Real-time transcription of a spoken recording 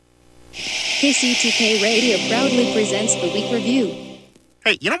KCTK Radio proudly presents the Week Review.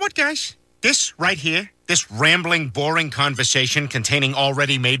 Hey, you know what, guys? This right here, this rambling, boring conversation containing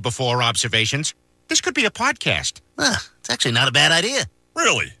already made before observations, this could be a podcast. It's actually not a bad idea.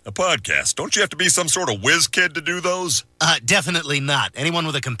 Really? A podcast? Don't you have to be some sort of whiz kid to do those? Definitely not. Anyone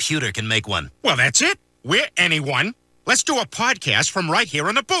with a computer can make one. Well, that's it. We're anyone. Let's do a podcast from right here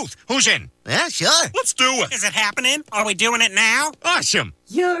in the booth. Who's in? Yeah, sure. Let's do it. Is it happening? Are we doing it now? Awesome.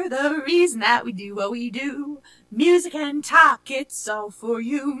 You're the reason that we do what we do. Music and talk, it's all for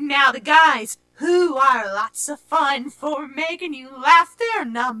you. Now the guys who are lots of fun for making you laugh, they're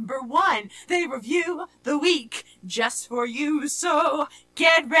number one. They review the week just for you. So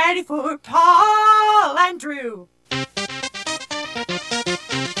get ready for Paul and Drew.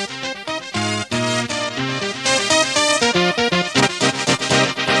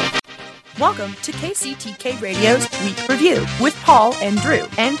 Welcome to KCTK Radio's Week Review with Paul and Drew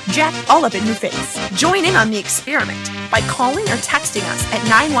and Jack all up in your face. Join in on the experiment by calling or texting us at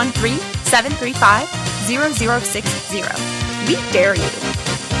 913-735-0060. We dare you.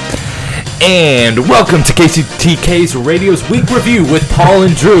 And welcome to KCTK's Radio's Week Review with Paul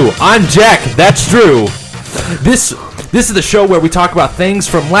and Drew. I'm Jack, that's Drew. This is the show where we talk about things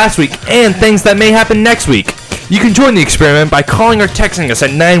from last week and things that may happen next week. You can join the experiment by calling or texting us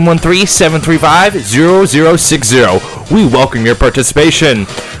at 913-735-0060. We welcome your participation.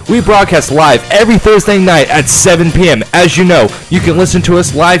 We broadcast live every Thursday night at 7 p.m. As you know, you can listen to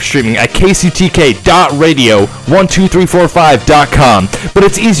us live streaming at kctk.radio12345.com. But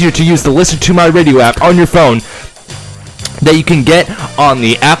it's easier to use the Listen to My Radio app on your phone that you can get on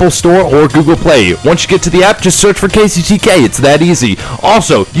the Apple Store or Google Play. Once you get to the app, just search for KCTK. It's that easy.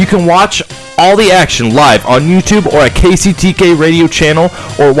 Also, you can watch all the action live on YouTube or at KCTK Radio channel,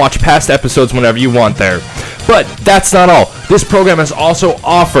 or watch past episodes whenever you want there. But that's not all. This program is also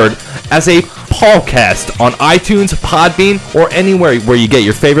offered as a podcast on iTunes, Podbean, or anywhere where you get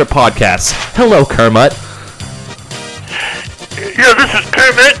your favorite podcasts. Hello, Kermit. Yeah, this is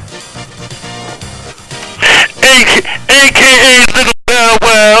Kermit. A.K.A. Little Bow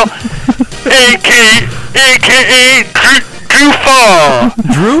Wow. A.K.A.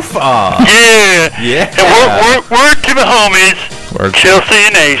 Drew Faw. Yeah. And we're to the homies, Chelsea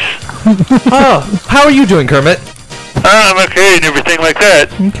and Ace. Oh, how are you doing, Kermit? I'm okay and everything like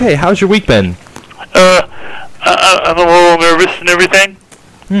that. Okay, how's your week been? I'm a little nervous and everything.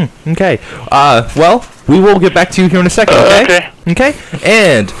 Okay. Well, we will get back to you here in a second, okay? Okay.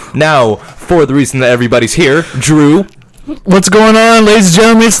 And now, for the reason that everybody's here, Drew. What's going on, ladies and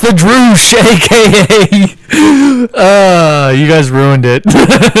gentlemen? It's the Drew a.k.a. You guys ruined it.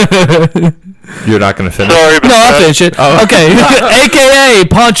 You're not going to finish? Sorry about I'll that. finish it. Oh. Okay. a.k.a.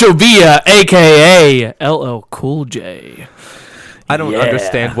 Pancho Villa, a.k.a. LL Cool J. I don't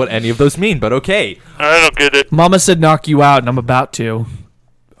understand what any of those mean, but okay. I don't get it. Mama said knock you out, and I'm about to.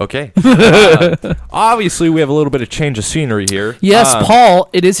 Okay. Obviously, we have a little bit of change of scenery here. Yes, Paul,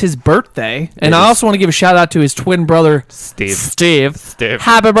 it is his birthday. And I also want to give a shout out to his twin brother, Steve.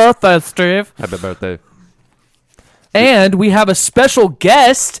 Happy birthday, Steve. Happy birthday. And we have a special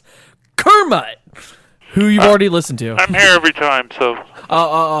guest, Kermit, who you've already listened to. I'm here every time, so.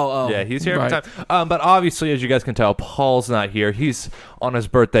 Oh. Yeah, he's here every time. But obviously, as you guys can tell, Paul's not here. He's on his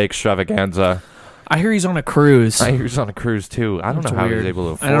birthday extravaganza. I hear he's on a cruise. I hear he's on a cruise, too. I don't know how he's able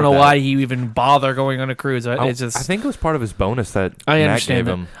to afford I don't know that. why he even bother going on a cruise. I think it was part of his bonus that I Matt understand gave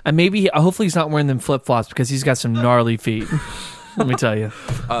that. him. And maybe, hopefully he's not wearing them flip-flops because he's got some gnarly feet. Let me tell you.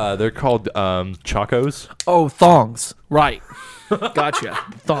 They're called chacos. Oh, thongs. Right. Gotcha.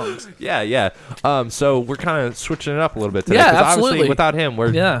 Thongs. Yeah. So we're kind of switching it up a little bit today. Yeah, 'cause absolutely. Obviously, without him,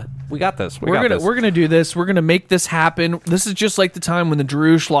 we got this. We're gonna do this. We're gonna make this happen. This is just like the time when the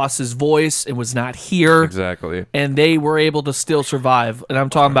Droosh lost his voice and was not here. Exactly. And they were able to still survive. And I'm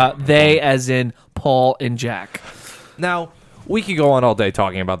talking about they as in Paul and Jack. Now, we could go on all day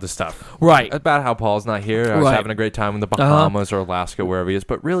talking about this stuff. Right. About how Paul's not here. I was Right. having a great time in the Bahamas or Alaska, wherever he is.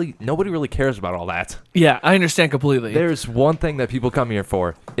 But really, nobody really cares about all that. Yeah, I understand completely. There's one thing that people come here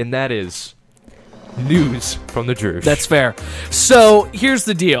for, and that is news from the Droosh. That's fair. So here's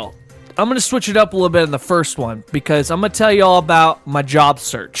the deal. I'm going to switch it up a little bit in the first one because I'm going to tell you all about my job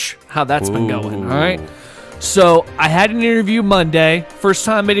search, how that's been going, all right? So I had an interview Monday. First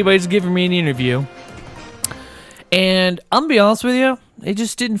time anybody's given me an interview. And I'm going to be honest with you, it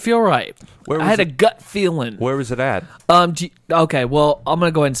just didn't feel right. I had a gut feeling. Where was it at? Okay, well, I'm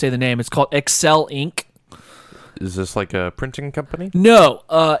going to go ahead and say the name. It's called Excel Inc. Is this like a printing company? No,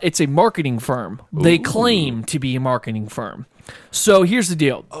 it's a marketing firm. They claim to be a marketing firm. So here's the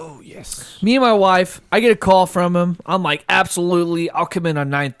deal. Oh, yes. Me and my wife, I get a call from him. I'm like, absolutely, I'll come in on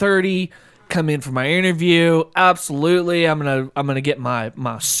 9:30. come in for my interview. Absolutely. I'm gonna get my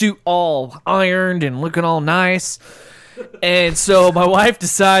suit all ironed and looking all nice. And so my wife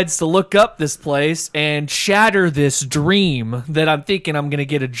decides to look up this place and shatter this dream that I'm thinking I'm gonna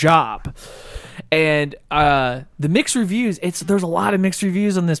get a job. And the mixed reviews, there's a lot of mixed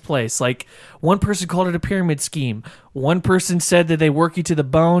reviews on this place. Like, one person called it a pyramid scheme. One person said that they work you to the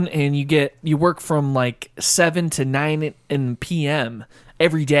bone, and you work from like 7 to 9 p.m.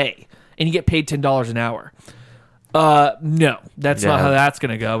 every day, and you get paid $10 an hour. No, that's not how that's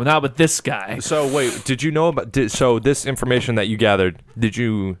gonna go. Not with this guy. So wait, did you know about? So this information that you gathered, did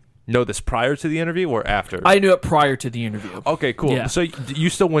you know this prior to the interview or after? I knew it prior to the interview. Okay, cool. Yeah. So you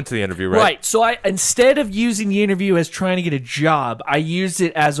still went to the interview, right? Right. So instead of using the interview as trying to get a job, I used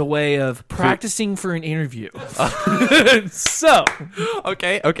it as a way of practicing for an interview. So.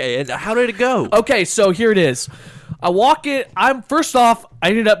 Okay. And how did it go? Okay, so here it is. I walk in. First off, I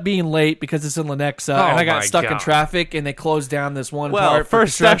ended up being late because it's in Lenexa, and I got stuck in traffic, and they closed down this one part for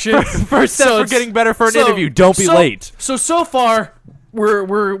construction. First step for getting better for an interview. Don't be late. So far,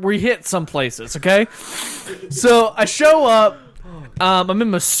 we hit some places. Okay, so I show up. I'm in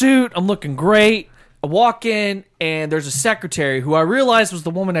my suit. I'm looking great. I walk in, and there's a secretary who I realized was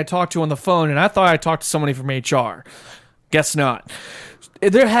the woman I talked to on the phone, and I thought I talked to somebody from HR. Guess not.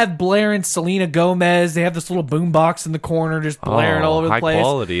 They have blaring Selena Gomez. They have this little boombox in the corner just blaring all over the place. High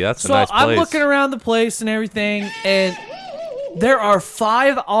quality. That's a nice place. So I'm looking around the place and everything, and there are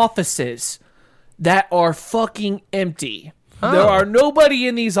 5 offices that are fucking empty. Oh. There are nobody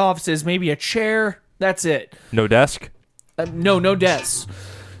in these offices. Maybe a chair. That's it. No desk? No desk.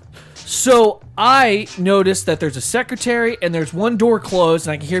 So I noticed that there's a secretary and there's one door closed,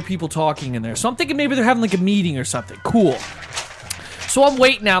 and I can hear people talking in there. So I'm thinking maybe they're having like a meeting or something. Cool. So I'm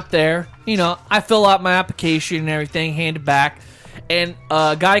waiting out there. I fill out my application and everything, hand it back. And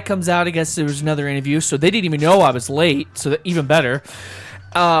a guy comes out. I guess there was another interview, so they didn't even know I was late, so that, even better.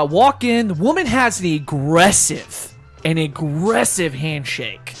 Walk in. The woman has an aggressive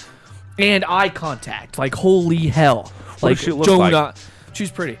handshake and eye contact. Like, holy hell. What does she look like?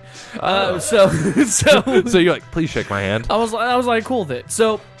 She's pretty. So you're like, please shake my hand. I was like, cool with it.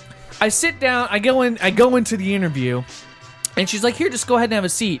 So I sit down. I go into the interview. And she's like, here, just go ahead and have a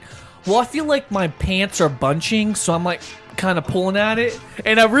seat. Well, I feel like my pants are bunching, so I'm like kind of pulling at it.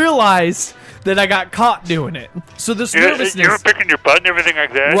 And I realized that I got caught doing it. So this nervousness. You were picking your butt and everything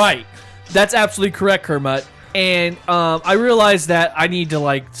like that? Right. That's absolutely correct, Kermit. And I realized that I need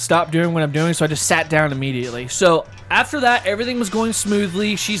to stop doing what I'm doing, so I just sat down immediately. So after that, everything was going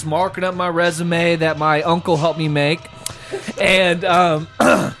smoothly. She's marking up my resume that my uncle helped me make. And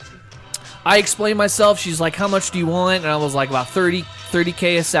I explained myself. She's like, how much do you want? And I was like, about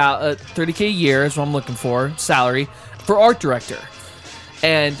 30K a year is what I'm looking for, salary, for art director.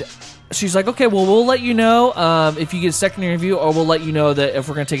 And she's like, okay, well, we'll let you know if you get a second interview, or we'll let you know that if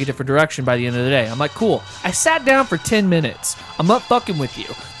we're going to take a different direction by the end of the day. I'm like, cool. I sat down for 10 minutes. I'm not fucking with you.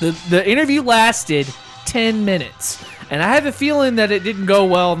 The interview lasted 10 minutes. And I have a feeling that it didn't go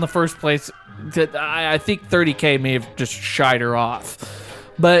well in the first place. That I think 30K may have just shied her off.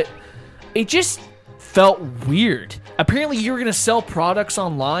 But it just felt weird. Apparently, you were going to sell products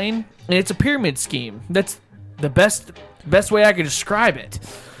online, and it's a pyramid scheme. That's the best way I could describe it.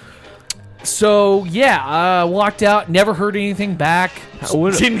 So, yeah, I walked out, never heard anything back.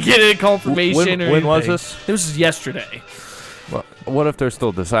 Didn't get any confirmation or anything. When was this? It was yesterday. Well, what if they're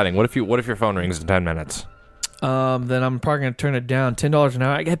still deciding? What if your phone rings in 10 minutes? Then I'm probably going to turn it down. $10 an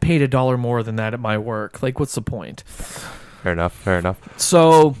hour. I get paid $1 more than that at my work. Like, what's the point? Fair enough.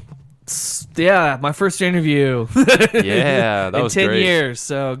 So, yeah, my first interview. Yeah, that was in 10 great. years.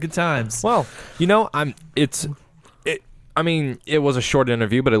 So, good times. Well, it was a short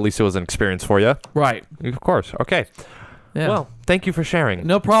interview, but at least it was an experience for you. Right. Of course. Okay. Yeah. Well, thank you for sharing.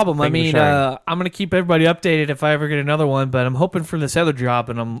 No problem. I'm going to keep everybody updated if I ever get another one, but I'm hoping for this other job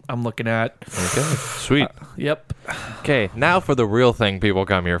and I'm looking at. Okay. Sweet. Yep. Okay, now for the real thing people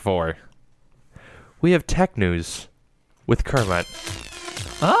come here for. We have tech news with Kermit.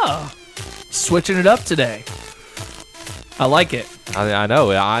 Oh. Switching it up today. I like it. I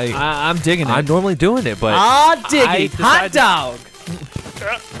know. I'm digging it. I'm normally doing it, but hot dog.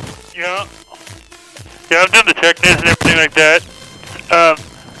 Yeah, I've done the tech news and everything like that.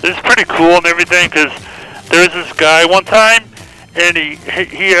 This is pretty cool and everything, because there was this guy one time, and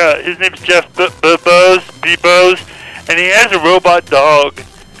his name's Jeff Bezos, and he has a robot dog,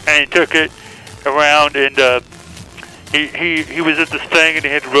 and he took it around, and he was at this thing, and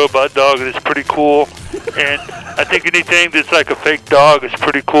he had a robot dog, and it's pretty cool. And I think anything that's like a fake dog is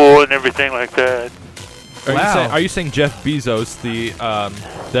pretty cool and everything like that. Are you saying Jeff Bezos, the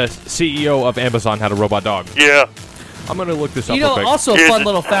CEO of Amazon, had a robot dog? Yeah. I'm gonna look this up. You know, real quick. also a fun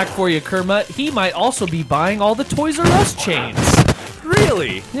little fact for you, Kermit. He might also be buying all the Toys R Us chains.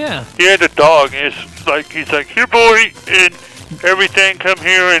 Really? Yeah. He had a dog, and he's like, here, boy, and everything, come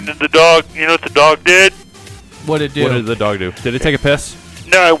here, and the dog, you know what the dog did? What'd it do? What did the dog do? Did it take a piss?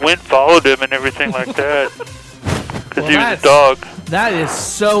 No, I went and followed him and everything like that. Because he was a dog. That is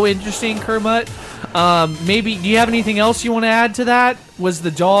so interesting, Kermit. Maybe, do you have anything else you want to add to that? Was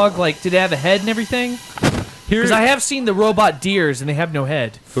the dog, like, did it have a head and everything? Because I have seen the robot deers, and they have no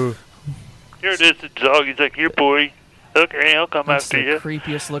head. Here it is, the dog. He's like, here, boy. Okay, I'll come after you. That's the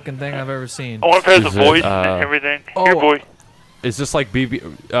creepiest looking thing I've ever seen. I wonder if it has a voice and everything. Here, boy. Is this like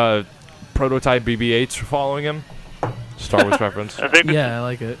prototype BB-8s following him? Star Wars reference. I think I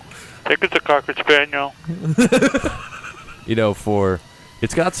like it. I think it's a Cocker Spaniel. You know,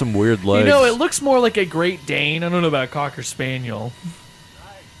 it's got some weird legs. You know, it looks more like a Great Dane. I don't know about a Cocker Spaniel.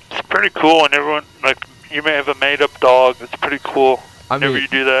 It's pretty cool, and everyone, like, you may have a made-up dog. It's pretty cool whenever you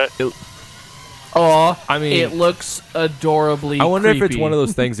do that. It looks adorably I wonder creepy. if it's one of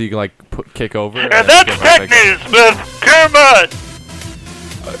those things that you can, like, kick over. And that's Tech News with Kermit!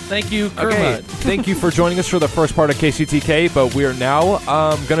 Thank you, Kermit. Okay, thank you for joining us for the first part of KCTK, but we are now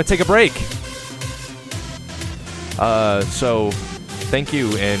going to take a break. So, thank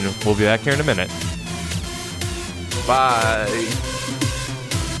you, and we'll be back here in a minute. Bye.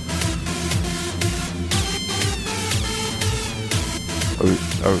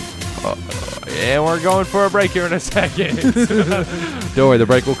 And we're going for a break here in a second. Don't worry, the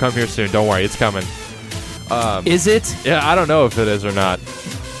break will come here soon. Don't worry, it's coming. Is it? Yeah, I don't know if it is or not.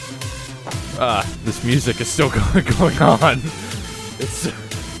 This music is still going on.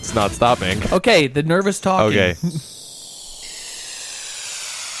 It's not stopping. Okay, the nervous talking. Okay.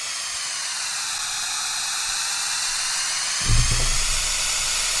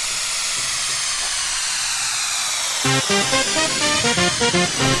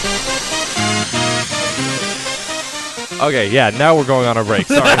 Okay, yeah, now we're going on a break.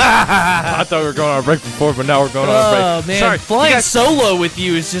 Sorry. I thought we were going on a break before, but now we're going on a break. Oh, man. Sorry. Flying solo with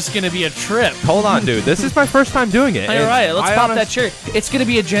you is just going to be a trip. Hold on, dude. This is my first time doing it. All right, let's pop that shirt. It's going to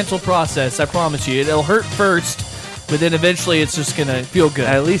be a gentle process, I promise you. It'll hurt first, but then eventually it's just going to feel good.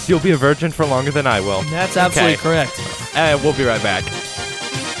 At least you'll be a virgin for longer than I will. That's absolutely correct. And we'll be right back.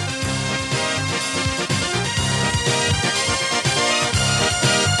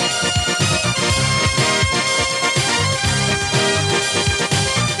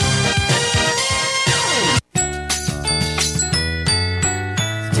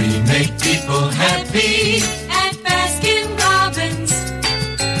 We make people happy At Baskin Robbins.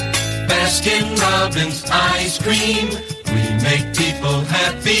 Baskin Robbins ice cream. We make people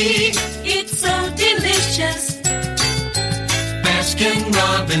happy. It's so delicious. Baskin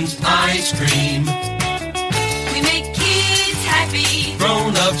Robbins ice cream. We make kids happy.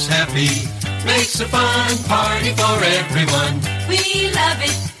 Grown-ups happy. Makes a fun party for everyone. We love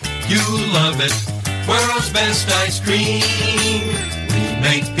it. You love it. World's best ice cream. We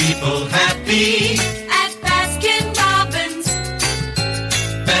make people happy. At Baskin Robbins.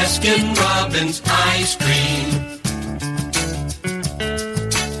 Baskin Robbins ice cream.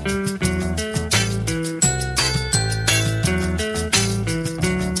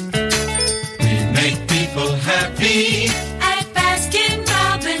 We make people happy. At Baskin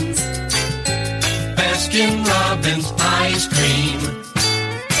Robbins. Baskin Robbins ice cream.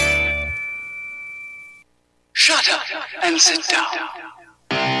 Shut up and sit down.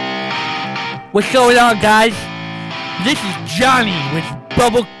 What's going on, guys? This is Johnny with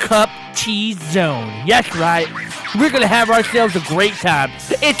Bubble Cup Tea Zone. Yes, right. We're gonna have ourselves a great time.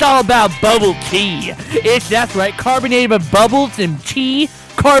 It's all about bubble tea. That's right, carbonated with bubbles and tea,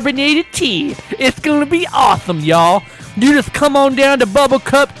 carbonated tea. It's gonna be awesome, y'all. You just come on down to Bubble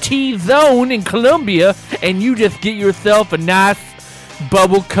Cup Tea Zone in Columbia, and you just get yourself a nice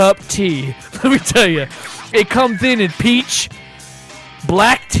bubble cup tea. Let me tell you, it comes in peach,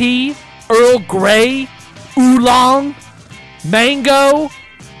 black tea, Earl Grey, oolong, mango,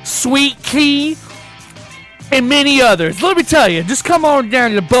 sweet tea, and many others. Let me tell you, just come on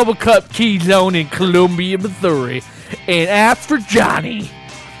down to the Bubble Cup Tea Zone in Columbia, Missouri, and ask for Johnny.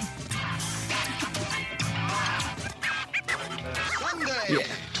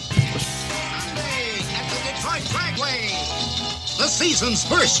 The season's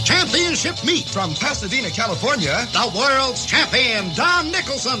first championship meet. From Pasadena, California, the world's champion, Don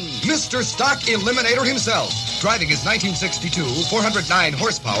Nicholson. Mr. Stock Eliminator himself, driving his 1962 409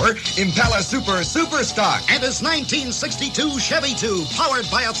 horsepower Impala Super Stock. And his 1962 Chevy 2, powered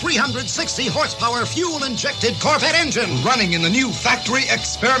by a 360 horsepower fuel-injected Corvette engine. Running in the new factory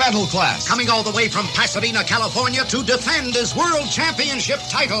experimental class. Coming all the way from Pasadena, California to defend his world championship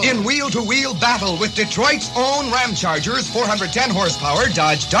title. In wheel-to-wheel battle with Detroit's own Ramchargers 410 horsepower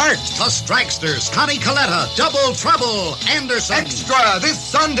Dodge Dart. The Strikesters, Connie Coletta, Double Trouble, Anderson. Extra this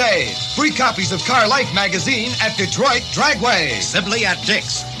Sunday. Free copies of Car Life magazine at Detroit Dragway. Sibley at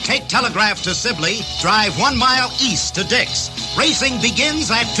Dick's. Take Telegraph to Sibley, drive 1 mile east to Dick's. Racing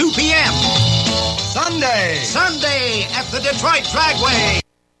begins at 2 p.m. Sunday at the Detroit Dragway.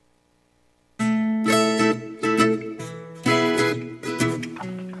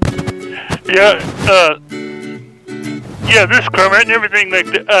 Yeah, this Kermit and everything like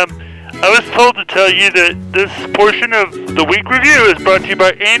that. I was told to tell you that this portion of the week review is brought to you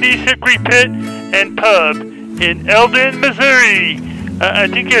by Andy's Hickory Pit and Pub in Eldon, Missouri. I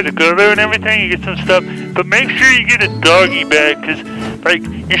think you had to go there and everything, you get some stuff, but make sure you get a doggy bag, because, like,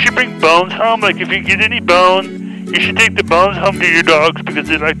 you should bring bones home. Like, if you get any bone, you should take the bones home to your dogs, because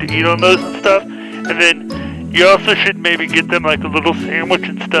they like to eat on those and stuff. And then you also should maybe get them, like, a little sandwich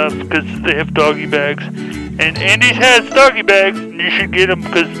and stuff, because they have doggy bags. And Andy's has doggy bags, and you should get them,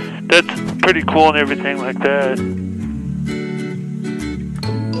 because that's pretty cool and everything like that.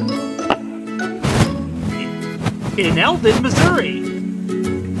 In Eldon, Missouri.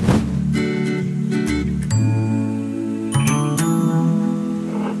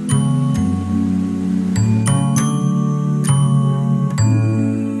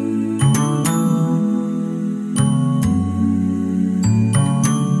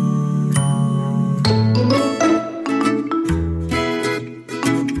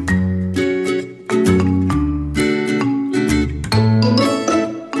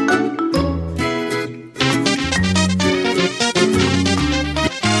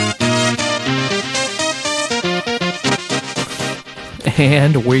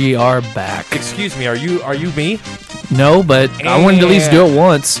 And we are back. Excuse me, are you me? No, but I wanted to at least do it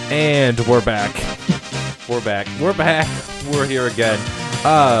once. And we're back. We're back. We're here again.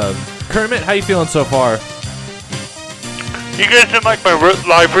 Kermit, how you feeling so far? You guys didn't like my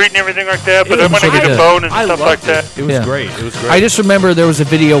live read and everything like that, but I'm going to get a bone and stuff like that. It was great. It was great. I just remember there was a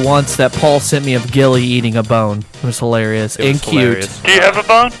video once that Paul sent me of Gilly eating a bone. It was hilarious and cute. Hilarious. Do you have a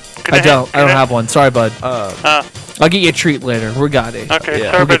bone? I don't have one. Sorry, bud. I'll get you a treat later. We got it. Okay,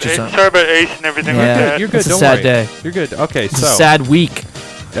 Yeah. sorry, We'll about get you some. sorry about Ace and everything like that. You're good. It's a Don't sad worry. day. You're good. Okay, It's so a sad week.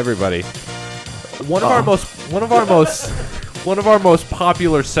 everybody, one of our most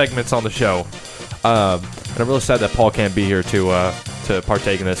popular segments on the show. And I'm really sad that Paul can't be here to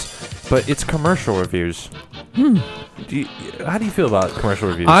partake in this, but it's commercial reviews. How do you feel about commercial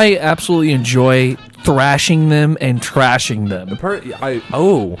reviews? I absolutely enjoy thrashing them and trashing them. That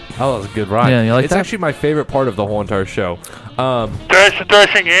was a good rhyme. Yeah, you like it's that? actually my favorite part of the whole entire show.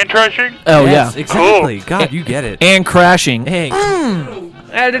 Thrashing and trashing? Oh, yes, yeah. exactly. Cool. God, you get it. And crashing. Hank.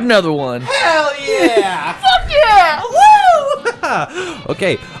 Added another one. Hell yeah! Fuck yeah! Woo!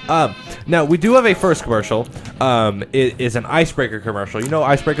 Okay, now we do have a first commercial. It is an Icebreaker commercial. You know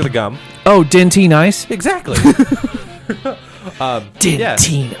Icebreaker the gum? Oh, Dentine Ice? Exactly.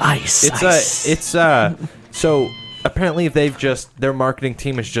 Dentine Ice. It's so apparently their marketing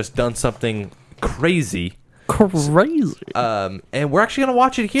team has just done something crazy. Crazy. And we're actually gonna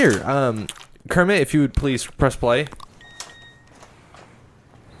watch it here. Kermit, if you would please press play.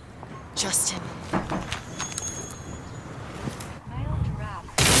 Justin.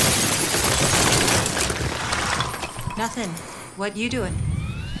 Nothing. What you doing?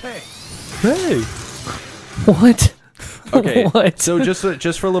 Hey. What? Okay. What? So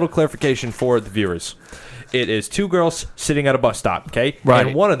just for a little clarification for the viewers, it is two girls sitting at a bus stop. Okay. Right.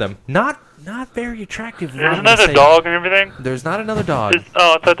 And one of them not very attractive. There's another dog and everything? There's not another dog.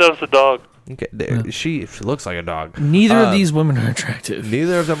 I thought that was a dog. Okay. She looks like a dog. Neither of these women are attractive.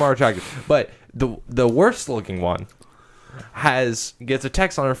 Neither of them are attractive. But the worst looking one gets a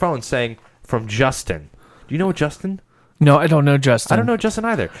text on her phone saying from Justin. Do you know Justin? No, I don't know Justin. I don't know Justin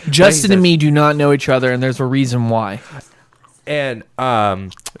either. Justin and me do not know each other, and there's a reason why. And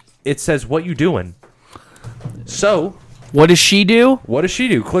it says, "What you doing?" So, what does she do? What does she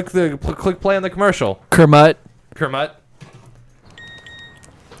do? Click play on the commercial. Kermit.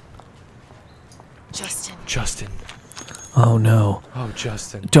 Justin. Oh no. Oh,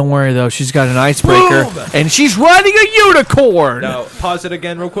 Justin. Don't worry though, she's got an icebreaker, Boom! and she's riding a unicorn. Now, pause it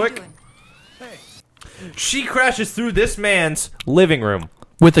again real quick. She crashes through this man's living room.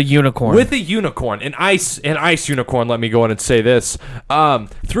 With a unicorn. With a unicorn. An ice unicorn, let me go in and say this.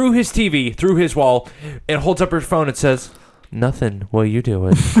 Through his TV, through his wall, and holds up her phone and says, "Nothing. What are you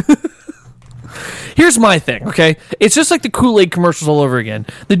doing?" Here's my thing, okay? It's just like the Kool-Aid commercials all over again.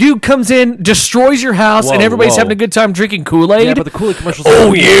 The dude comes in, destroys your house, and everybody's having a good time drinking Kool-Aid. Yeah, but the Kool-Aid commercials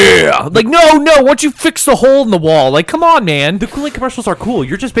Oh, yeah! Like, no, once you fix the hole in the wall. Like, come on, man. The Kool-Aid commercials are cool.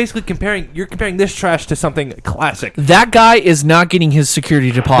 You're just basically comparing this trash to something classic. That guy is not getting his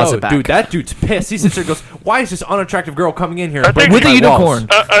security deposit back. Dude, that dude's pissed. He sits there and goes, "Why is this unattractive girl coming in here?" With a unicorn.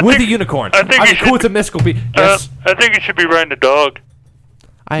 With a unicorn. I think cool with a mystical beast. Yes. I think you should be riding a dog.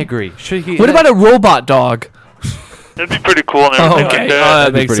 I agree. Should he? What about a robot dog? That'd be pretty cool and everything Okay, like that.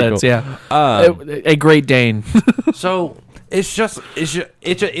 that makes sense. Cool. Yeah, a Great Dane. So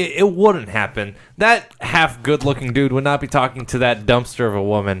it wouldn't happen. That half good-looking dude would not be talking to that dumpster of a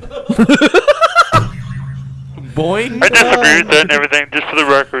woman. Boing. I disagree with that and everything, just for the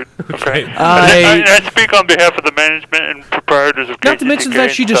record. Okay. I speak on behalf of the management and proprietors of Not to mention KCTK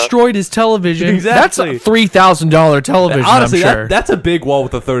that she and stuff. destroyed his television. Exactly. That's a $3,000 television. Honestly, I'm sure. that's a big wall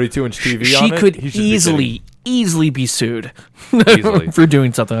with a 32-inch TV on She it. could He should be easily be sued Easily. for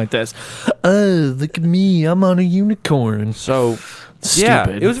doing something like this. Oh, look at me! I'm on a unicorn. So, yeah,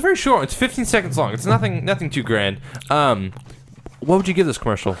 it was very short. It's 15 seconds long. It's nothing too grand. What would you give this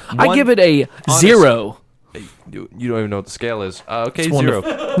commercial? I give it a 0. You don't even know what the scale is. Okay, It's 0.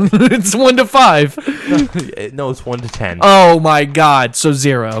 It's 1 to 5. No, it's 1 to 10. Oh my God! So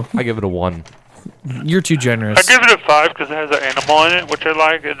 0. I give it a 1. You're too generous. I give it a 5 because it has an animal in it, which I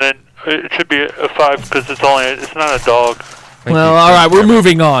like, and then it should be a 5 because it's not a dog. Well, all right, we're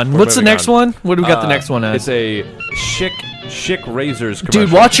moving on. What's the moving next on. one? What do we got the next one as? It's a Schick Razors commercial.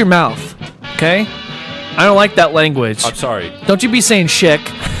 Dude, watch your mouth, okay? I don't like that language. I'm sorry. Don't you be saying Schick.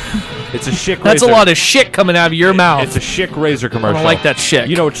 It's a Schick That's razor. a lot of shit coming out of your mouth. It's a Schick razor commercial. I don't like that Schick.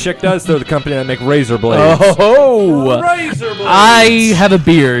 You know what Schick does? They're the company that make razor blades. Oh! Razor blades! I have a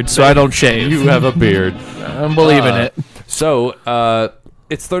beard, so I don't shave. You have a beard. I'm believing it. So,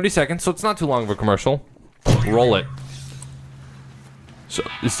 it's 30 seconds, so it's not too long of a commercial. Roll it. So,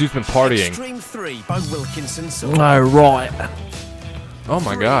 this dude's been partying. Extreme 3 by Wilkinson Sword. All right. Oh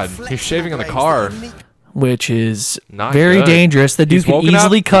my God. He's shaving in the car. Which is Not very good. dangerous. The dude He's can woken up-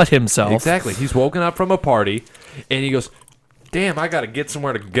 easily cut himself. Exactly. He's woken up from a party, and he goes, "Damn, I gotta get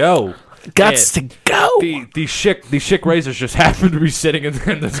somewhere to go." Gots to go. These Schick razors just happen to be sitting in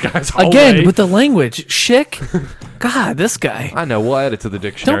this guy's hallway. Again, with the language. Schick? God, this guy. I know. We'll add it to the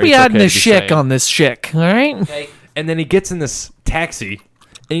dictionary. Don't be It's adding okay the to be Schick saying. on this Schick, all right? Okay. And then he gets in this taxi,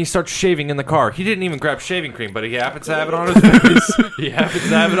 and he starts shaving in the car. He didn't even grab shaving cream, but he happens to have it on his face. He happens to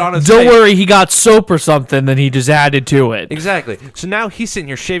have it on his Don't face. worry, he got soap or something, then he just added to it. Exactly. So now he's sitting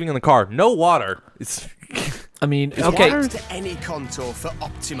here shaving in the car. No water. It's. I mean, It's okay. water. To any contour for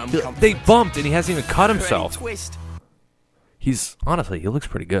optimum comfort. They bumped, and he hasn't even cut For any himself. twist. He's honestly, he looks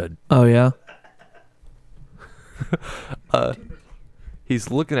pretty good. Oh, yeah? He's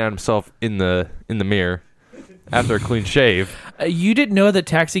looking at himself in the mirror after a clean shave. You didn't know that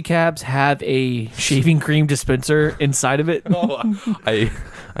taxi cabs have a shaving cream dispenser inside of it? I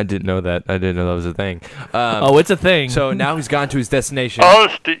didn't know that. I didn't know that was a thing. Oh, it's a thing. So now he's gone to his destination.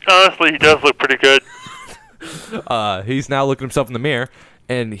 Honestly, he does look pretty good. He's now looking himself in the mirror,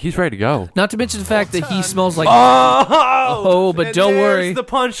 and he's ready to go. Not to mention the fact that he smells like... Oh, but and don't there's worry. the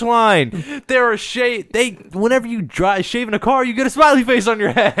punchline. There are whenever you shave in a car, you get a smiley face on your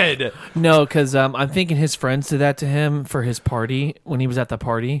head. No, because I'm thinking his friends did that to him for his party when he was at the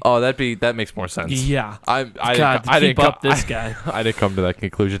party. Oh, that makes more sense. Yeah. I God, to keep up this guy. I didn't come to that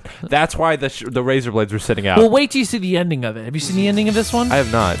conclusion. That's why the razor blades were sitting out. Well, wait till you see the ending of it. Have you seen the ending of this one? I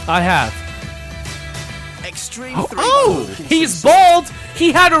have not. I have. Extreme 3 Oh, he's bald.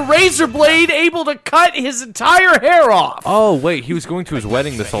 He had a razor blade able to cut his entire hair off. Oh wait, he was going to his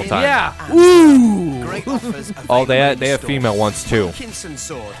wedding this whole time. Yeah. Ooh. Great offers Oh, they have female ones too. Wilkinson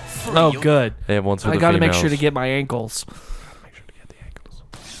Sword. Oh, good. They have ones for I the gotta females. make sure to get my ankles.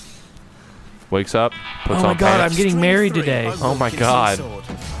 Wakes up, puts Oh my on God, pants. I'm getting married today. Oh my God.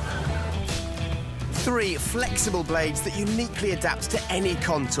 3 flexible blades that uniquely adapt to any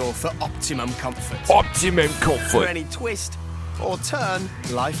contour for optimum comfort. Optimum For comfort. any twist or turn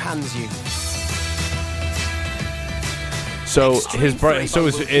life hands you. So his bright. So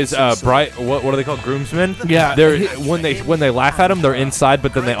is bright. What are they called? Groomsmen. Yeah. They're when they laugh at him, they're inside,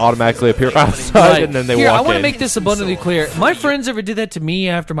 but then they automatically appear outside, and then they Here, walk I want to in. make this abundantly clear. My friends ever did that to me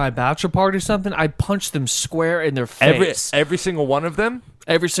after my bachelor party or something, I'd punch them square in their face. Every single one of them.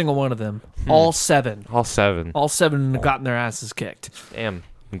 Every single one of them. All 7. All 7. All 7 gotten their asses kicked. Damn.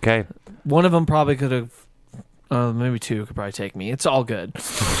 Okay. One of them probably could have. Maybe 2 could probably take me. It's all good.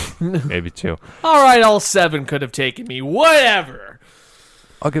 Maybe 2. All right, all 7 could have taken me. Whatever.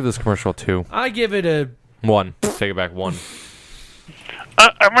 I'll give this commercial 2. I give it a 1. Take it back 1.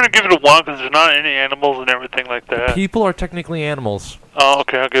 I'm going to give it a 1 because there's not any animals and everything like that. People are technically animals. Oh,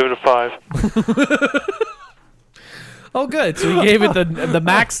 okay. I'll give it a 5. Oh, good. So we gave it the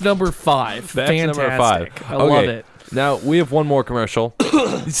max number 5. Max Fantastic. number 5. I love it. Now, we have one more commercial.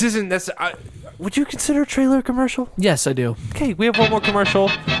 This isn't... would you consider a trailer commercial? Yes, I do. Okay, we have one more commercial.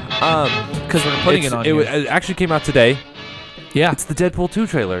 Because we're putting it on here. It actually came out today. Yeah. It's the Deadpool 2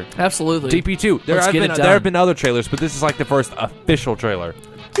 trailer. Absolutely. DP2. There have been other trailers, but this is like the first official trailer.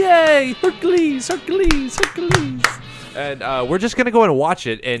 Yay! Hercules! Hercules! Hercules! And we're just going to go and watch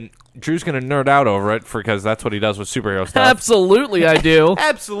it, and Drew's going to nerd out over it because that's what he does with superhero stuff. Absolutely, I do.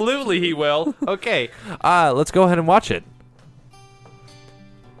 Absolutely, he will. Okay. Let's go ahead and watch it.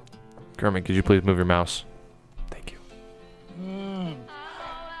 Kermit, could you please move your mouse? Thank you.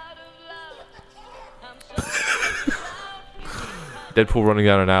 Deadpool running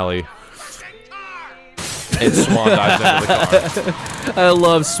down an alley. And Swan dives into the car. I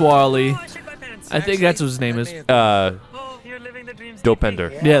love Swally. I think that's what his name is.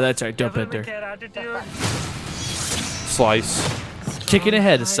 Dopender. Yeah, that's right. Dopender. Slice. Kicking a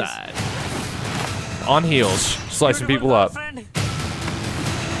head aside. On heels. Slicing people up.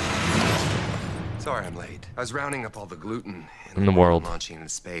 Sorry I'm late. I was rounding up all the gluten In the world. launching into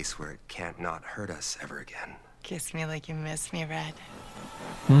space where it can't not hurt us ever again. Kiss me like you miss me, Red.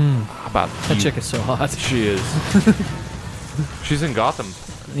 How about That chick is so hot. She is. She's in Gotham.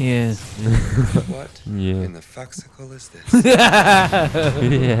 Yeah. What Yeah. in the fuxicle is this?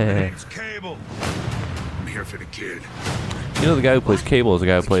 Yeah. Cable. I'm here for the kid. You know the guy who plays Cable is the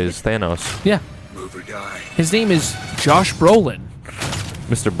guy who plays Thanos. Yeah. Move or die. His name is Josh Brolin.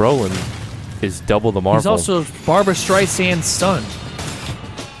 Mr. Brolin is double the Marvel. He's also Barbara Streisand's son.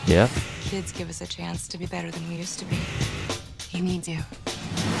 Yeah. Kids give us a chance to be better than we used to be. He needs you.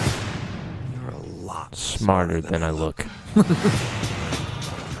 You're a lot Smarter than I look.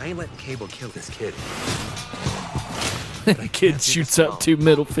 I ain't letting Cable kill this kid. The kid shoots up 2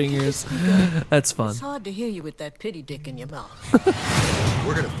 middle fingers. That's fun. It's hard to hear you with that pity dick in your mouth.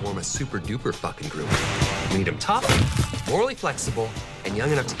 We're gonna form a super duper fucking group. We need them tough, morally flexible, and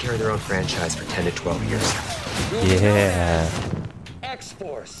young enough to carry their own franchise for 10 to 12 years. Yeah.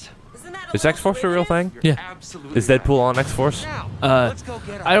 X-Force. Is X-Force a real thing? Yeah. Is Deadpool on X-Force? I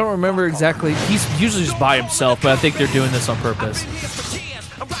don't remember exactly. He's usually just by himself, but I think they're doing this on purpose.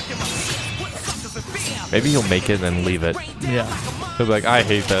 Maybe he'll make it and leave it. Yeah. He'll be like, I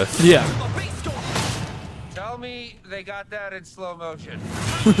hate this. Yeah. Tell me they got that in slow motion.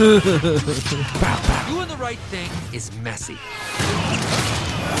 Doing the right thing is messy.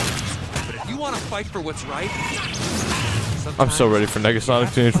 But if you want to fight for what's right, I'm so ready for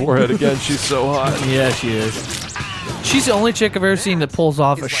Negasonic Teenage Warhead again. She's so hot. Yeah, she is. She's the only chick I've ever seen that pulls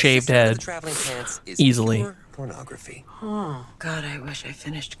off a shaved head easily. Pornography. Oh, God, I wish I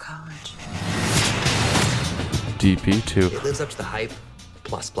finished college. DP2. It lives up to the hype.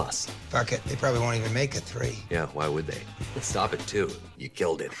 Plus. Fuck it, they probably won't even make it 3. Yeah, why would they? Stop it too. You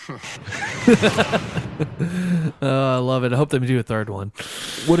killed it. I love it. I hope they do a 3rd one.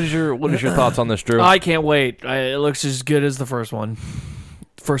 What is your thoughts on this, Drew? I can't wait. It looks as good as the first one.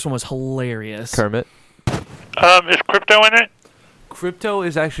 The first one was hilarious. Kermit? Is Crypto in it? Crypto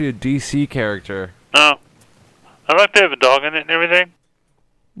is actually a DC character. No. I'd like to have a dog in it and everything.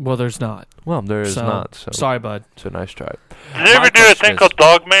 Well, there's not. Well, there is not. So sorry, bud. So nice try. Did they ever do a thing called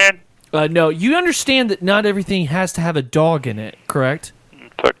Dog Man? No, you understand that not everything has to have a dog in it, correct?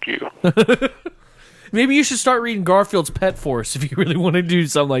 Fuck you. Maybe you should start reading Garfield's Pet Force if you really want to do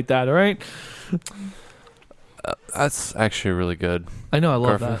something like that, all right? That's actually really good. I know, I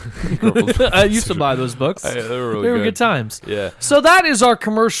love that. I used to buy those books. They were really They were good. good times. Yeah. So that is our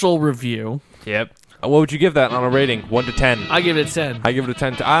commercial review. Yep. What would you give that on a rating? 1 to 10? I give it a 10. I give it a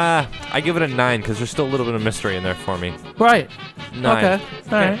 10. I give it a 9 because there's still a little bit of mystery in there for me. Right. 9. Okay.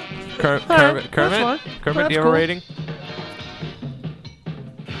 All right. Kermit, That's Kermit, fine. do you have a rating?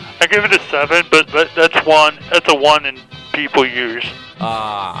 I give it a 7, but that's a 1 in people years.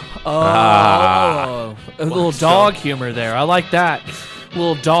 A little dog humor there. I like that. A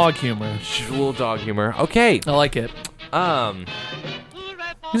little dog humor. Okay. I like it.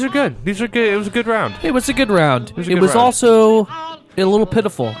 These are good. These are good. It was a good round. It was a good round. It was round. also a little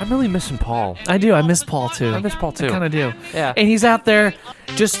pitiful. I'm really missing Paul. I do. I miss Paul too. I miss Paul too. I kind of do. Yeah. And he's out there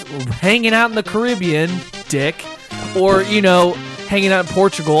just hanging out in the Caribbean, Dick, or hanging out in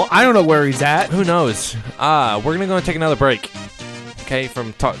Portugal. I don't know where he's at. Who knows? We're gonna go and take another break. Okay,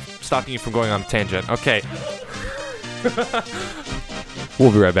 from stopping you from going on a tangent. Okay.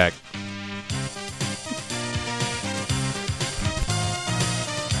 We'll be right back.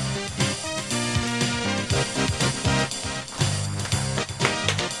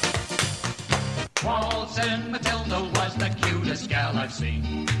 Waltzin' Matilda was the cutest gal I've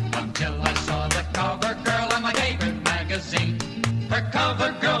seen, until I saw the cover girl on my favorite magazine. Her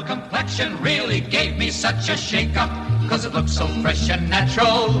cover girl complexion really gave me such a shake-up, 'cause it looked so fresh and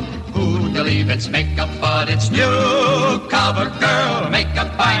natural. Who'd believe it's makeup, but it's new cover girl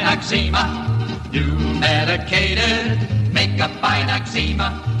makeup by Noxzema. New medicated makeup by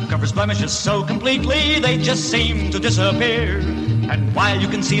Noxzema covers blemishes so completely they just seem to disappear. And while you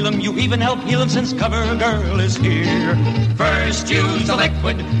conceal them, you even help heal them, since CoverGirl is here. First use a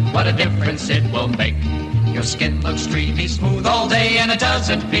liquid, what a difference it will make. Your skin looks dreamy smooth all day and it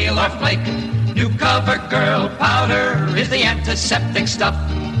doesn't peel or flake. New CoverGirl powder is the antiseptic stuff.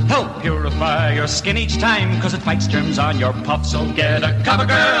 Help purify your skin each time, 'cause it fights germs on your puff. So get a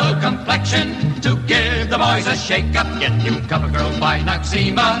CoverGirl complexion to give the boys a shake-up. Get new CoverGirl by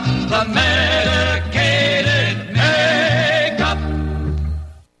Noxzema, the medicated makeup.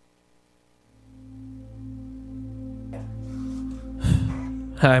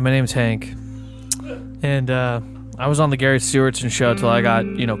 Hi, my name's Hank, and I was on the Gary Stewartson show till I got,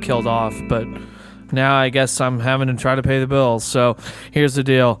 killed off, but now I guess I'm having to try to pay the bills, so here's the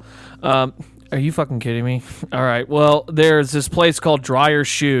deal. Are you fucking kidding me? Alright, well, there's this place called Dryer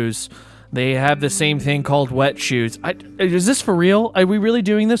Shoes. They have the same thing called Wet Shoes. Is this for real? Are we really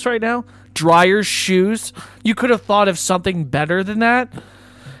doing this right now? Dryer Shoes? You could have thought of something better than that?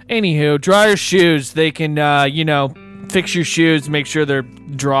 Anywho, Dryer Shoes, they can, fix your shoes, make sure they're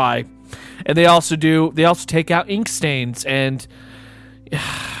dry. And they also take out ink stains, and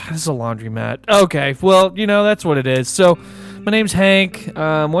this is a laundromat. Okay, well, that's what it is. So, my name's Hank.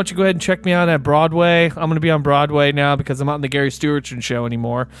 Why don't you go ahead and check me out at Broadway? I'm going to be on Broadway now because I'm not in the Gary Stewartson show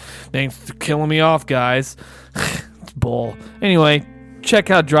anymore. Thanks for killing me off, guys. It's bull. Anyway,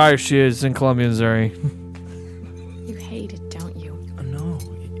 check out Dryer Shoes in Columbia, Missouri. You hate it, don't you? No,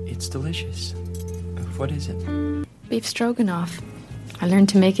 it's delicious. What is it? Beef stroganoff. I learned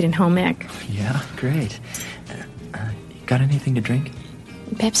to make it in home ec. Yeah, great. You got anything to drink?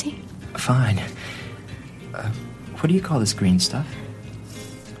 Pepsi? Fine. What do you call this green stuff?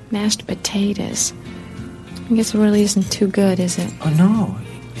 Mashed potatoes. I guess it really isn't too good, is it? Oh, no.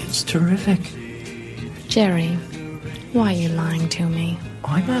 It's terrific. Jerry, why are you lying to me?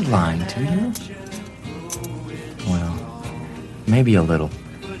 Oh, I'm not lying to you. Well, maybe a little.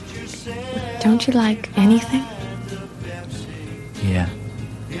 Don't you like anything? Yeah.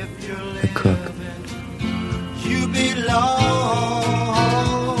 The cook. You belong,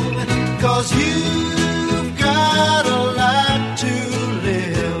 'cause you've got a lot to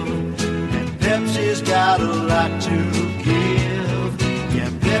live, and Pepsi's got a lot to give. Yeah,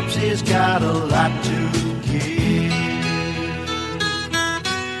 Pepsi's got a lot to give.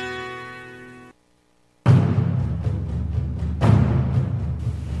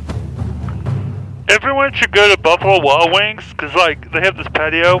 Everyone should go to Buffalo Wild Wings, because, they have this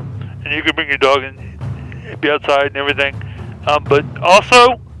patio, and you can bring your dog and be outside and everything. But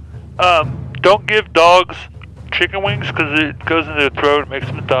also, don't give dogs chicken wings, because it goes in their throat and makes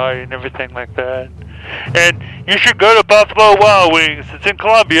them die and everything like that. And you should go to Buffalo Wild Wings. It's in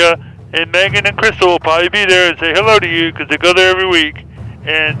Columbia, and Megan and Crystal will probably be there and say hello to you, because they go there every week,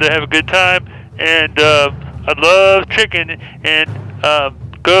 and they have a good time. And I love chicken, and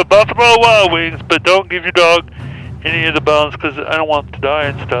go to Buffalo Wild Wings, but don't give your dog any of the bones, because I don't want them to die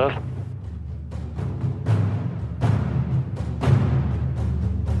and stuff.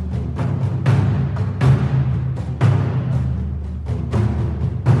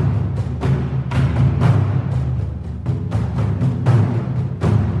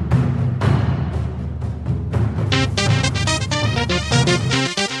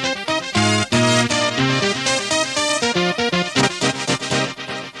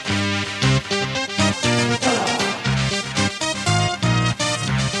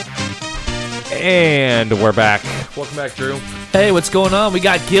 And we're back. Welcome back, Drew. Hey, what's going on? We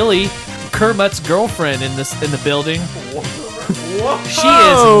got Gilly, Kermit's girlfriend, in the building. She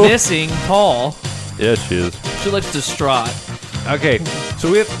is missing Paul. Yeah, she is. She looks distraught. Okay,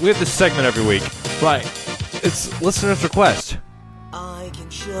 so we have this segment every week. Right. It's listener's request. I can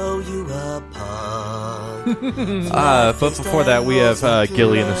show you a pub. But before that, we have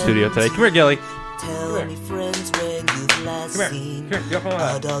Gilly in the studio today. Come here, Gilly. Tell me, friends, when you've last seen Come here.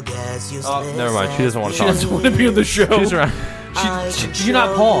 a dog as you Oh, never mind. She doesn't want to talk. She doesn't want to be on the show. She's around. You're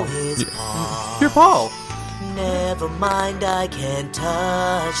not Paul. You're Paul. Never mind, I can't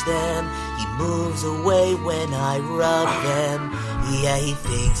touch them. He moves away when I rub them. Yeah, he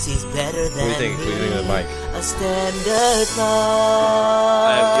thinks he's better than What do you think? What do you think of the mic? a standard pug.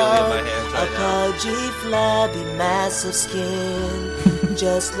 I have Gilly in my hands right a pudgy, flabby mass of skin.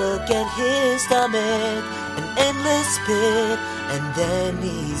 Just look at his stomach, an endless spit, and then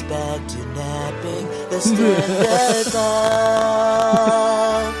he's back to napping. The standard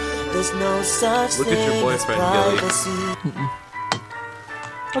pug. There's no such Look at your thing as boyfriend, Gilly. privacy.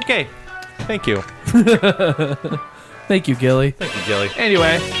 Okay. Thank you. Thank you, Gilly. Thank you, Gilly.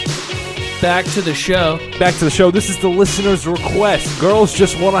 Anyway, back to the show. Back to the show. This is the listener's request. Girls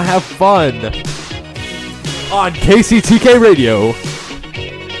just want to have fun. On KCTK Radio.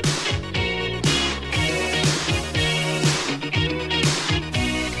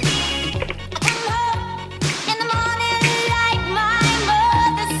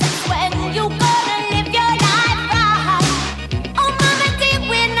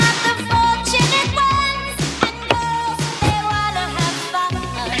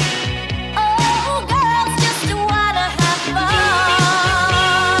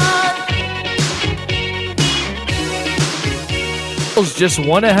 Girls just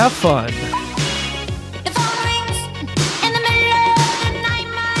want to have fun.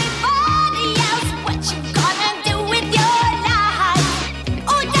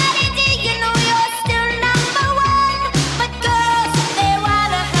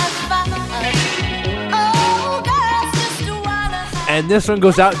 And this one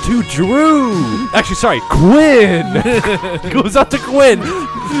goes out to Drew. Actually, sorry, Quinn. Goes out to Quinn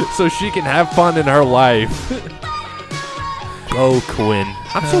so she can have fun in her life. Go, Quinn.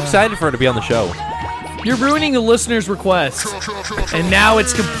 I'm so excited for her to be on the show. You're ruining the listener's request. And now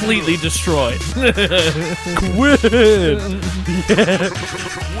it's completely destroyed. Quinn.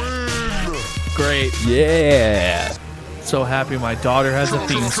 Great. Yeah. So happy my daughter has a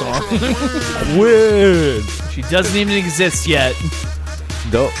theme song. Quinn. She doesn't even exist yet.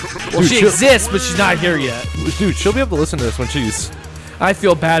 No. Well, she exists, but she's not here yet. Dude, she'll be able to listen to this when she's... I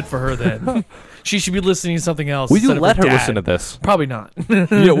feel bad for her then. She should be listening to something else. Will you instead of let her dad. listen to this? Probably not.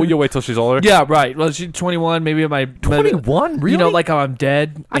 You'll wait till she's older? Yeah, right. Well, she's 21. Maybe my 21? Really? You know, like how I'm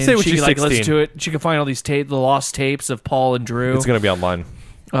dead. I and say when she she's can, like, 16. listen to it. She can find all these the lost tapes of Paul and Drew. It's going to be online.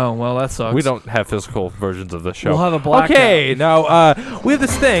 Oh, well, that sucks. We don't have physical versions of this show. We'll have a blackout. Okay, now we have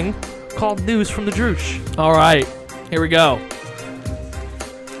this thing called News from the Droosh. All right, here we go.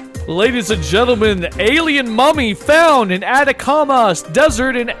 Ladies and gentlemen, alien mummy found in Atacama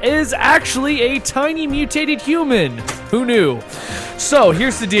Desert and is actually a tiny mutated human. Who knew? So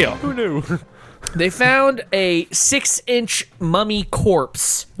here's the deal. Who knew? They found a 6-inch mummy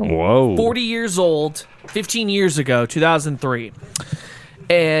corpse. Whoa. 40 years old, 15 years ago, 2003.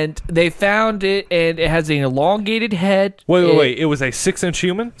 And they found it, and it has an elongated head. Wait. It was a 6-inch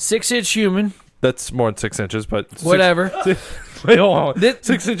human? 6-inch human. That's more than 6 inches, but... Whatever. Wait, hold on.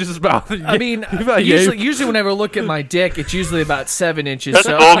 6 inches is about... I mean, usually whenever I look at my dick, it's usually about 7 inches. That's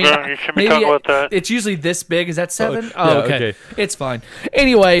so, vulgar. I mean, You shouldn't be talking about that. It's usually this big. Is that 7? Oh, yeah, okay. It's fine.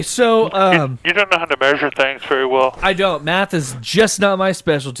 Anyway, so... You don't know how to measure things very well. I don't. Math is just not my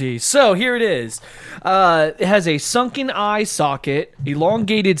specialty. So here it is. It has a sunken eye socket,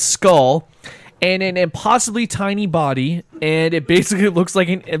 elongated skull, and an impossibly tiny body, and it basically looks like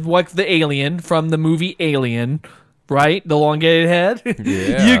the alien from the movie Alien, right? The elongated head.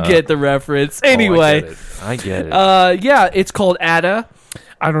 Yeah. You get the reference. Anyway, I get it. yeah, it's called Ada.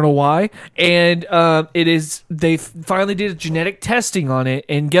 I don't know why. And it is. They finally did genetic testing on it,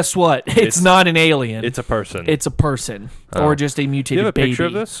 and guess what? It's not an alien. It's a person. It's a person, or just a mutated Do you have a baby. picture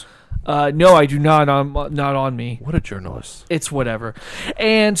of this? No, I do not. Not on me. What a journalist. It's whatever.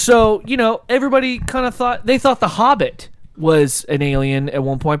 And so, everybody kind of thought the Hobbit was an alien at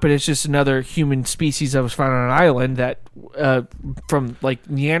one point, but it's just another human species that was found on an island that from like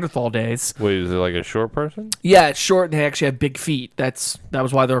Neanderthal days. Wait, is it like a short person? Yeah, it's short and they actually have big feet. That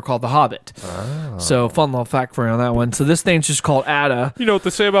was why they were called the Hobbit. Oh. So fun little fact for you on that one. So this thing's just called Ada. You know what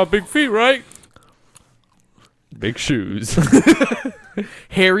they say about big feet, right? Big shoes.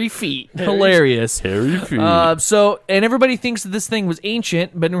 Hairy feet. Hilarious. Hairy feet. And everybody thinks that this thing was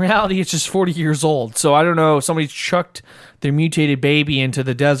ancient, but in reality it's just 40 years old. So I don't know, somebody chucked their mutated baby into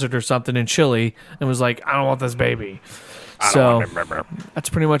the desert or something in Chile and was like, I don't want this baby. That's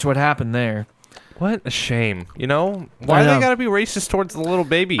pretty much what happened there. What a shame. Why do they gotta be racist towards the little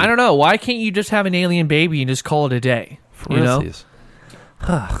baby? I don't know. Why can't you just have an alien baby and just call it a day? For realsies.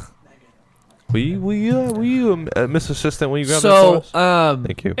 Will you, Miss Assistant, will you grab that for So, us?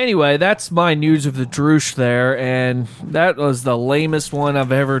 Thank you. Anyway, that's my news of the Droosh there, and that was the lamest one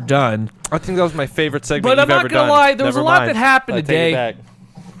I've ever done. I think that was my favorite segment But I'm you've not ever gonna done. lie, there was Never a lot mind. that happened I take today. it back.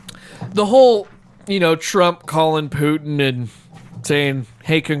 The whole, Trump calling Putin and saying,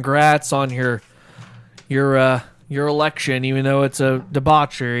 "Hey, congrats on your election," even though it's a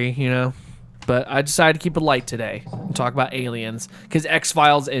debauchery, But I decided to keep it light today and talk about aliens because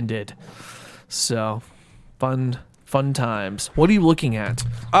X-Files ended. So, fun times. What are you looking at?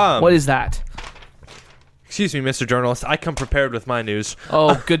 What is that? Excuse me, Mr. Journalist. I come prepared with my news.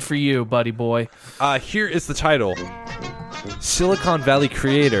 Oh, good for you, buddy boy. Here is the title. Silicon Valley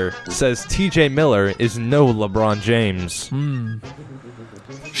creator says T.J. Miller is no LeBron James.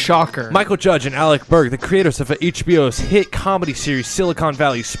 Shocker. Michael Judge and Alec Berg, the creators of HBO's hit comedy series Silicon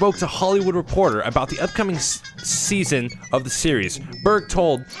Valley, spoke to Hollywood Reporter about the upcoming season of the series. Berg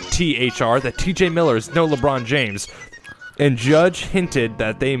told THR that T.J. Miller is no LeBron James, and Judge hinted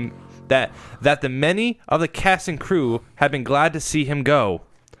that the many of the cast and crew have been glad to see him go.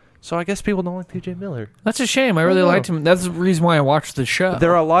 So I guess people don't like T.J. Miller. That's a shame. I really liked him. That's the reason why I watched the show. There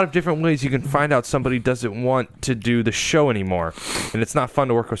are a lot of different ways you can find out somebody doesn't want to do the show anymore. And it's not fun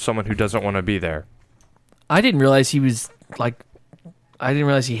to work with someone who doesn't want to be there. I didn't realize he was I didn't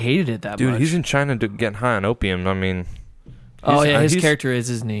realize he hated it that much. Dude, he's in China getting high on opium. I mean... Oh, yeah, his character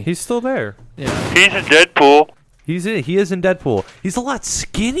isn't he? He's still there. Yeah. He's in Deadpool. He is in Deadpool. He's a lot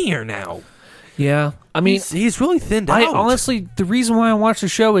skinnier now. Yeah. I mean, he's really thinned out. I honestly, the reason why I watched the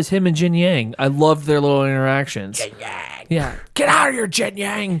show is him and Jin Yang. I loved their little interactions. Jin Yang. Yeah. Get out of here, Jin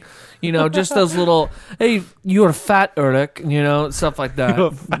Yang. Just those little, hey, you're a fat Uruk, stuff like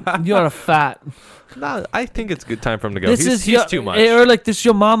that. You're a fat. No, I think it's a good time for him to go. He's too much. Hey, Uruk, this is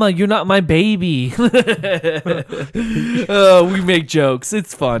your mama. You're not my baby. We make jokes.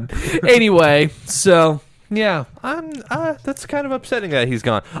 It's fun. Anyway, so... Yeah, that's kind of upsetting that he's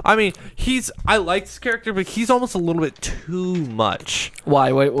gone. I mean, I like this character, but he's almost a little bit too much.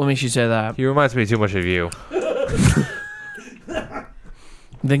 Why? Wait, what makes you say that? He reminds me too much of you.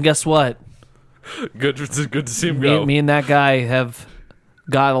 Then guess what? Good to see him go. Me and that guy have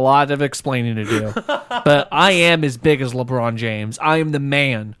got a lot of explaining to do. But I am as big as LeBron James. I am the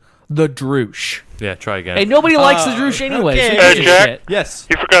man, the Droosh. Yeah, try again. Hey, nobody likes the Droosh anyway. Okay. So Hey, Jack. shit. Yes.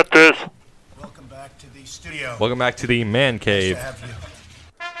 You forgot this. Studio. Welcome back to the Man Cave.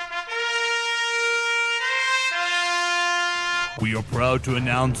 We are proud to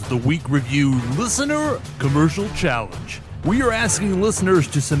announce the Week Review Listener Commercial Challenge. We are asking listeners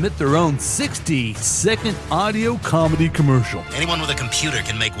to submit their own 60-second audio comedy commercial. Anyone with a computer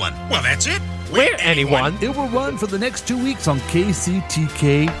can make one. Well, that's it. We're anyone. It will run for the next 2 weeks on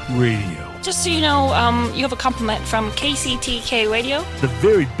KCTK Radio. Just so you know, you have a compliment from KCTK Radio. The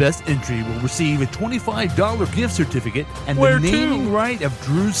very best entry will receive a $25 gift certificate and Where the naming to? right of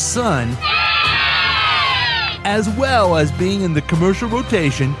Drew's son, as well as being in the commercial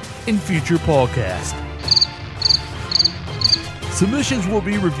rotation in future podcasts. Submissions will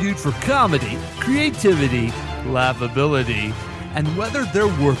be reviewed for comedy, creativity, laughability, and whether they're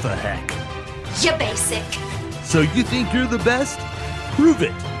worth a heck. You're basic. So you think you're the best? Prove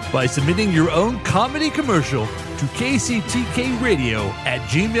it by submitting your own comedy commercial to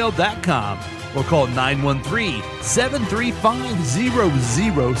kctkradio@gmail.com or call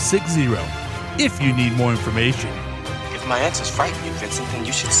 913-735-0060 if you need more information. If my answers frighten you, Vincent, then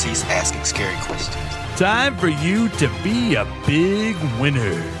you should cease asking scary questions. Time for you to be a big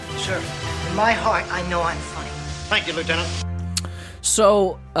winner. Sir, in my heart, I know I'm funny. Thank you, Lieutenant.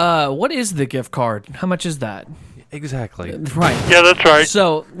 So, what is the gift card? How much is that? Exactly. Right. Yeah, that's right.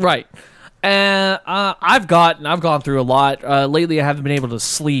 So, right. And I've gone through a lot. Lately, I haven't been able to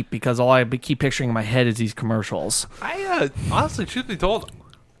sleep because all I keep picturing in my head is these commercials. I honestly, truth be told,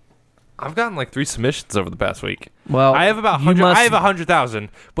 I've gotten like 3 submissions over the past week. Well, I have about 100. I have 100,000,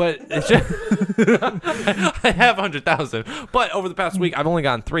 but it's just I have 100,000. But over the past week, I've only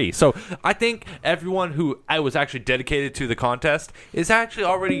gotten 3. So I think everyone who I was actually dedicated to the contest is actually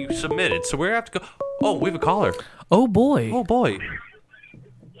already submitted. So we're gonna have to go. Oh, we have a caller. Oh boy. Oh boy.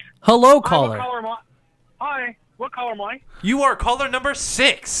 Hello, Hi, caller. what caller am I? You are caller number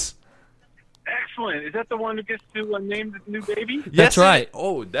 6. Excellent. Is that the one who gets to name the new baby? Yes, right.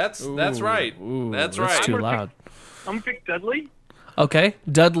 Oh, that's right. That's right. That's too loud. I'm gonna pick Dudley. Okay,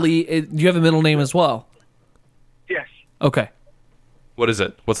 Dudley. Do you have a middle name as well? Yes. Okay. What is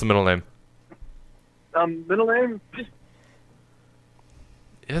it? What's the middle name? Middle name. Just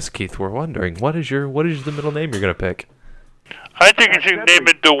Yes, Keith. We're wondering what is the middle name you're gonna pick? I think you should name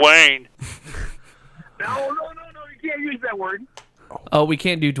it Dwayne. No. You can't use that word. Oh, we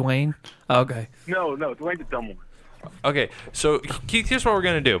can't do Dwayne. Okay. No, Dwayne's a dumb one. Okay, so Keith, here's what we're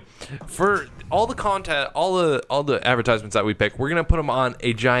gonna do. For all the content, all the advertisements that we pick, we're gonna put them on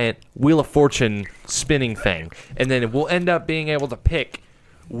a giant Wheel of Fortune spinning thing, and then we'll end up being able to pick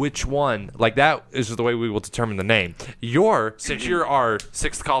which one. Like that is the way we will determine the name. Since you're our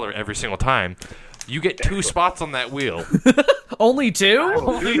sixth caller every single time, you get 2 spots on that wheel. Only 2?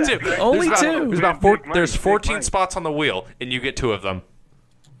 Only 2. Only 2. There's 14 spots on the wheel, and you get 2 of them.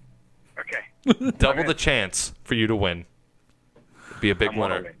 Okay. Double the chance for you to win. Be a big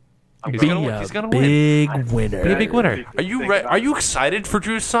winner. He's Be gonna win. a He's gonna big win. winner. Be a big winner. Are you excited for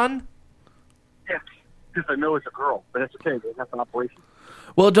Drew's son? Yes, because I know it's a girl, but that's okay. That's an operation.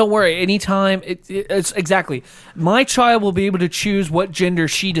 Well, don't worry. Anytime, it's exactly. My child will be able to choose what gender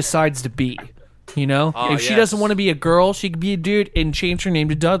she decides to be. You know, Oh, if she yes. doesn't want to be a girl, she could be a dude and change her name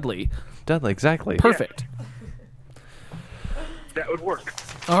to Dudley. Dudley, exactly. Perfect. That would work.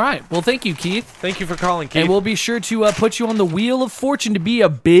 All right. Well, thank you, Keith. Thank you for calling, Keith. And we'll be sure to put you on the Wheel of Fortune to be a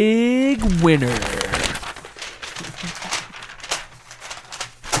big winner.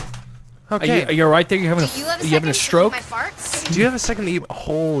 Okay. Are you all right there? You having a stroke? Do you have a second to eat?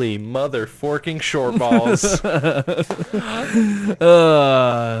 Holy mother forking short balls.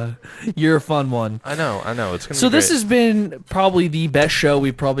 You're a fun one. I know. It's gonna So be this great. has been probably the best show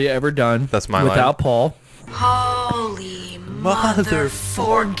we've probably ever done. That's my without line. Paul. Holy mother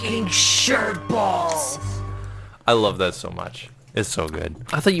forking shirt balls. I love that so much. It's so good.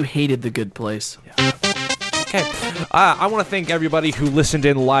 I thought you hated The Good Place. Okay. I want to thank everybody who listened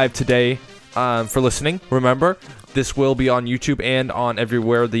in live today for listening. Remember, this will be on YouTube and on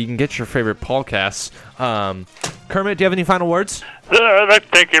everywhere that you can get your favorite podcasts. Kermit, do you have any final words? I'd like to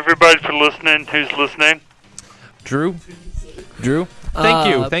thank everybody for listening who's listening. Drew?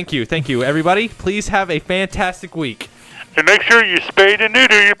 Thank you. Everybody, please have a fantastic week. And make sure you spade and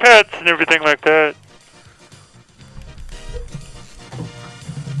neuter your pets and everything like that.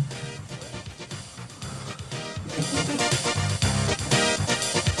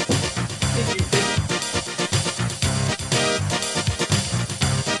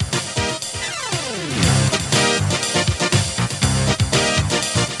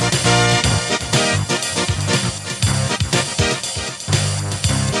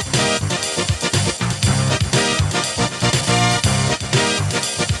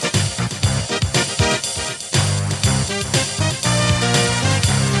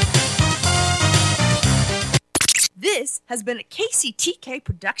 This has been a KCTK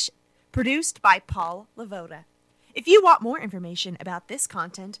production, produced by Paul Lavoda. If you want more information about this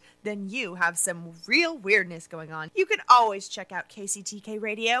content, then you have some real weirdness going on. You can always check out KCTK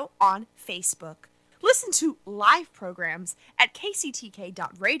Radio on Facebook. Listen to live programs at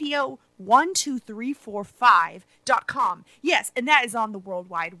kctk.radio12345.com. Yes, and that is on the World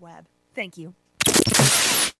Wide Web. Thank you.